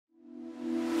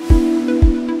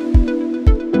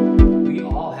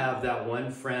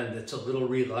one friend that's a little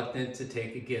reluctant to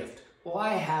take a gift. Well,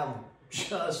 I have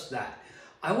just that.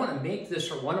 I want to make this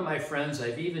for one of my friends.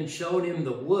 I've even showed him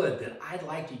the wood that I'd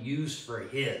like to use for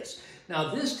his.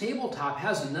 Now, this tabletop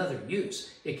has another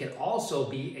use. It can also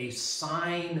be a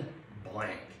sign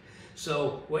blank.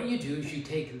 So what you do is you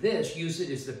take this, use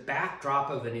it as the backdrop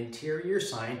of an interior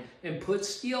sign, and put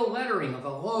steel lettering of a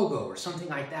logo or something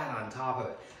like that on top of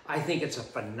it. I think it's a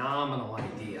phenomenal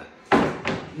idea.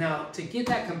 Now, to get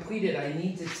that completed, I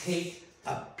need to take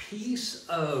a piece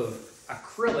of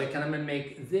acrylic, and I'm going to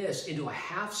make this into a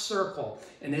half circle,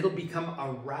 and it'll become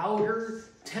a router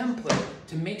template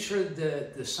to make sure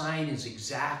the sign is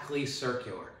exactly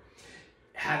circular.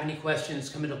 Have any questions,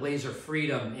 come into Laser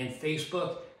Freedom in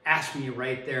Facebook, ask me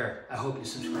right there. I hope you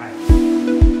subscribe.